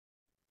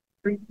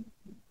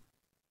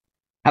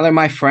Hello,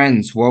 my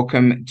friends.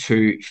 Welcome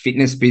to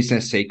Fitness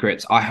Business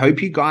Secrets. I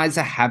hope you guys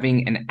are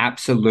having an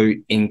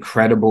absolute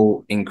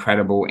incredible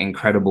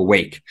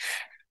week.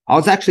 I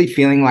was actually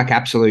feeling like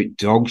absolute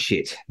dog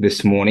shit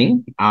this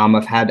morning.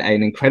 I've had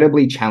an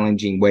incredibly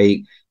challenging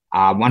week.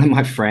 One of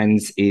my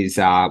friends is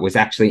was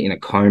actually in a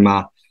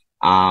coma.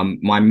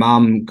 My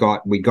mum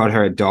we got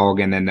her a dog,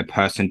 and then the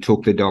person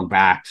took the dog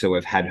back, so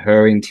we've had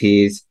her in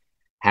tears.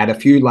 Had a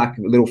few like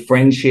little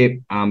friendship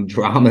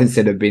dramas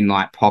that have been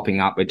like popping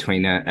up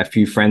between a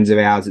few friends of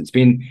ours. It's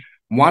been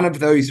one of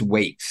those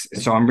weeks.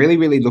 So I'm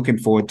really looking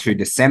forward to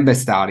December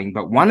starting.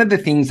 But one of the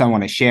things I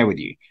want to share with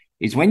you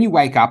is when you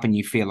wake up and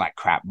you feel like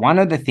crap, one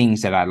of the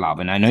things that I love,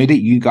 and I know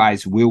that you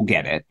guys will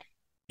get it,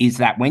 is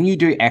that when you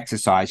do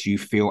exercise, you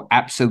feel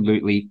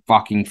absolutely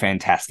fucking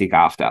fantastic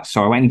after.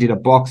 So I went and did a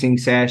boxing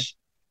sesh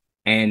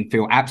and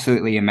feel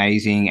absolutely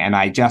amazing. And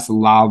I just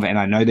love, and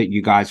I know that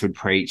you guys would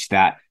preach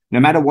that no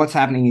matter what's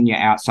happening in your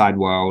outside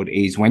world,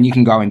 is when you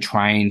can go and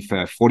train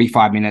for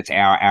 45 minutes,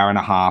 hour and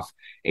a half,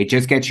 it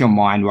just gets your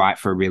mind right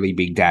for a really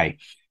big day.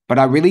 But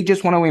I really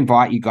just want to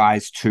invite you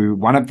guys to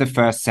one of the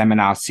first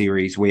seminar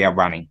series we are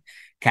running.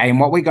 Okay. And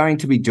what we're going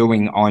to be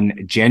doing on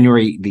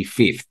January the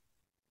 5th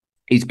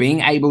is being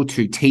able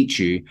to teach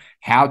you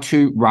how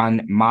to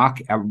run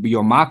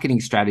your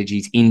marketing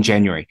strategies in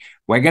January.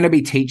 We're going to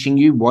be teaching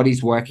you what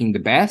is working the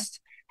best,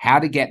 how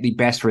to get the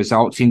best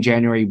results in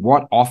January,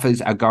 what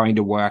offers are going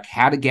to work,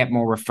 how to get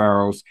more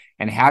referrals,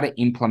 and how to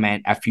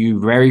implement a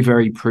few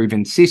very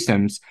proven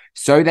systems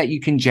so that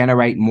you can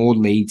generate more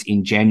leads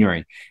in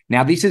January.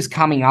 Now, this is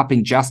coming up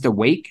in just a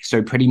week,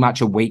 so pretty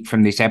much a week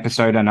from this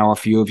episode. I know a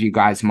few of you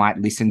guys might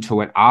listen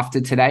to it after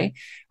today.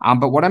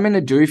 But what I'm going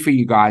to do for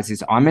you guys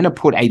is I'm going to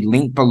put a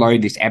link below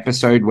this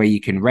episode where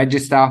you can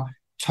register.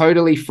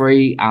 Totally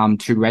free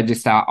to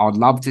register. I'd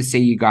love to see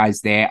you guys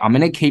there. I'm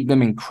going to keep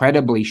them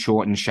incredibly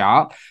short and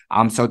sharp.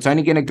 So it's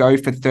only going to go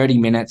for 30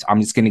 minutes.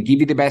 I'm just going to give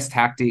you the best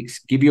tactics,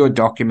 give you a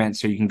document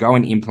so you can go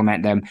and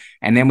implement them.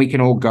 And then we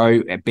can all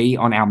go be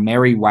on our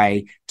merry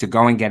way to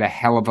go and get a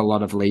hell of a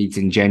lot of leads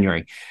in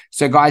January.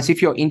 So guys,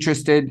 if you're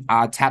interested,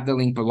 tap the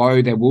link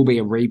below. There will be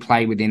a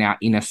replay within our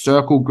inner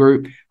circle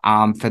group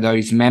for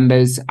those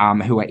members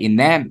who are in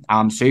there.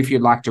 So if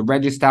you'd like to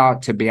register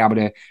to be able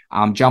to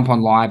jump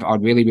on live,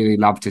 I'd really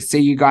love to see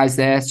you guys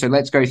there. So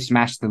let's go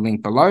smash the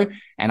link below.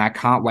 And I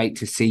can't wait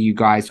to see you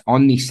guys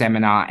on the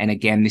seminar. And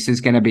again, this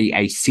is going to be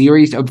a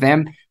series of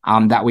them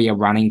that we are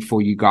running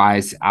for you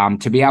guys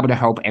to be able to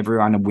help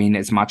everyone win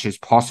as much as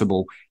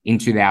possible in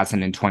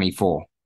 2024.